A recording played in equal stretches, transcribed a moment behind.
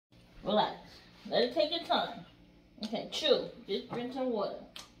Relax. Let it take your time. Okay, chew. Just drink some water.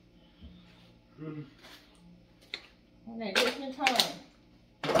 Okay, take your time.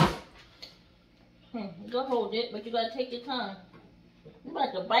 Go hold it, but you gotta take your time. You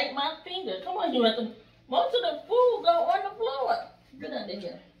about to bite my finger. Come on, you have to. Most of the food go on the floor. Get under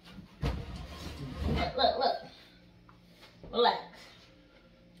here. Look. Relax.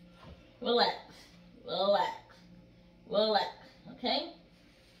 Okay?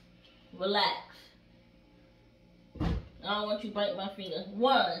 Relax. I don't want you to bite my finger.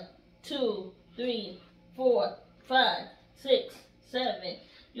 1, 2, 3, 4, 5, 6, 7.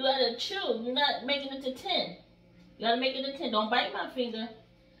 You gotta chew. You're not making it to 10. You gotta make it to 10. Don't bite my finger.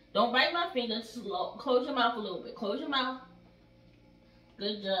 Don't bite my finger. Slow. Close your mouth a little bit. Close your mouth.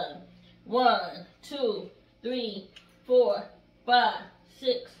 Good job. 1, 2, 3, 4, 5,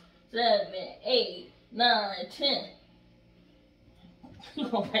 6, 7, 8, 9, 10. You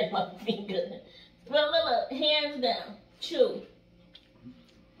gonna bite my finger. Well, look, hands down. Chew.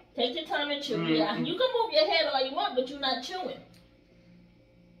 Take your time and chew. Yeah, you can move your head all you want, but you're not chewing.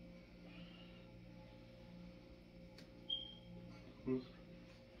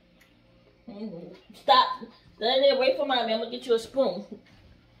 Stop. Stay there. Wait for mommy. I'm gonna get you a spoon.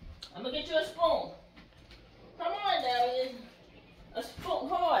 Come on, Darius. A spoon.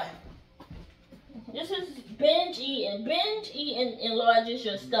 Come on. This is binge eating. Binge eating enlarges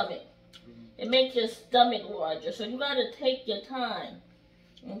your stomach. It makes your stomach larger. So you gotta take your time.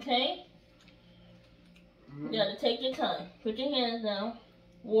 Okay? You gotta take your time. Put your hands down.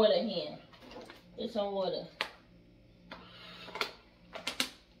 Water hand. Get some water.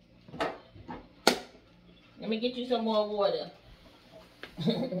 Let me get you some more water.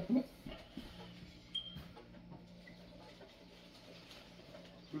 Here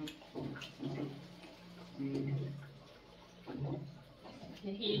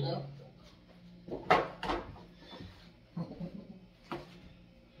you go.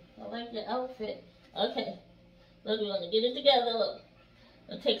 I like your outfit. Okay. Look, we're gonna get it together. Look.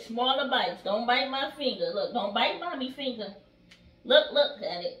 Now take smaller bites. Don't bite my finger. Look, don't bite mommy's finger. Look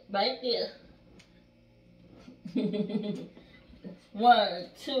at it. Right there. 1,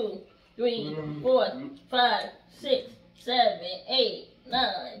 2, 3, 4, 5, 6, 7, 8,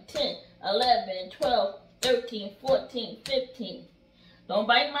 9, 10, 11, 12, 13, 14, 15. Don't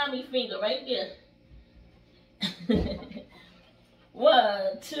bite mommy's finger right there.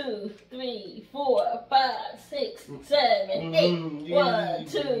 1, 2, 3, 4, 5, 6, 7, 8. 1,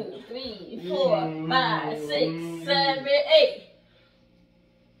 2, 3, 4, 5, 6, 7, 8.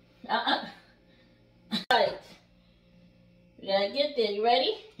 Right. You gotta get there. You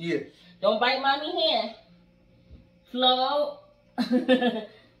ready? Yes. Don't bite mommy's hand. Slow.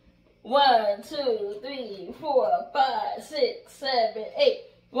 1, 2, 3, 4, 5, 6, 7, 8.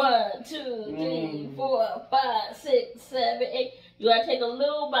 1, 2, 3, 4, 5, 6, 7, 8. You gotta take a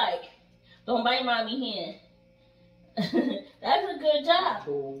little bite. Don't bite mommy's hand. That's a good job.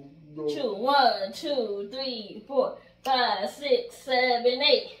 Chew. 1, 2, 3, 4, 5, 6, 7,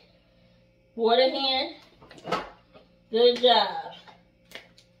 8. Water hand. Good job.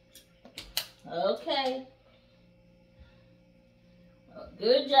 Okay.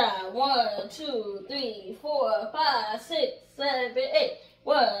 Good job. 1, 2, 3, 4, 5, 6, 7, 8.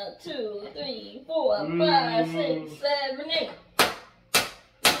 1, 2, 3, 4, 5, 6, 7, 8.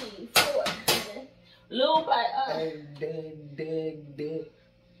 3, 4. Little bite.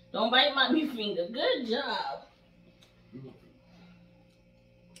 Don't bite mommy's finger. Good job.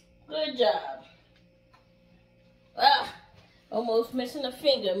 Good job. Almost missing a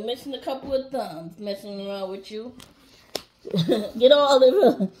finger, missing a couple of thumbs, messing around with you. Get all of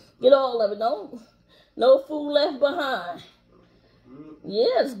it. Get all of it. No food left behind.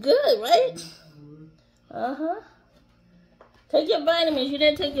 Yeah, it's good, right? Take your vitamins. You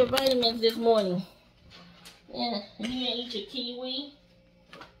didn't take your vitamins this morning. Yeah, you didn't eat your kiwi.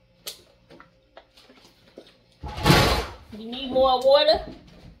 You need more water?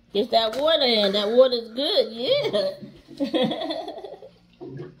 Get that water in. That water's good. Yeah.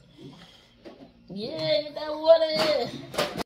 Yeah, get that water in.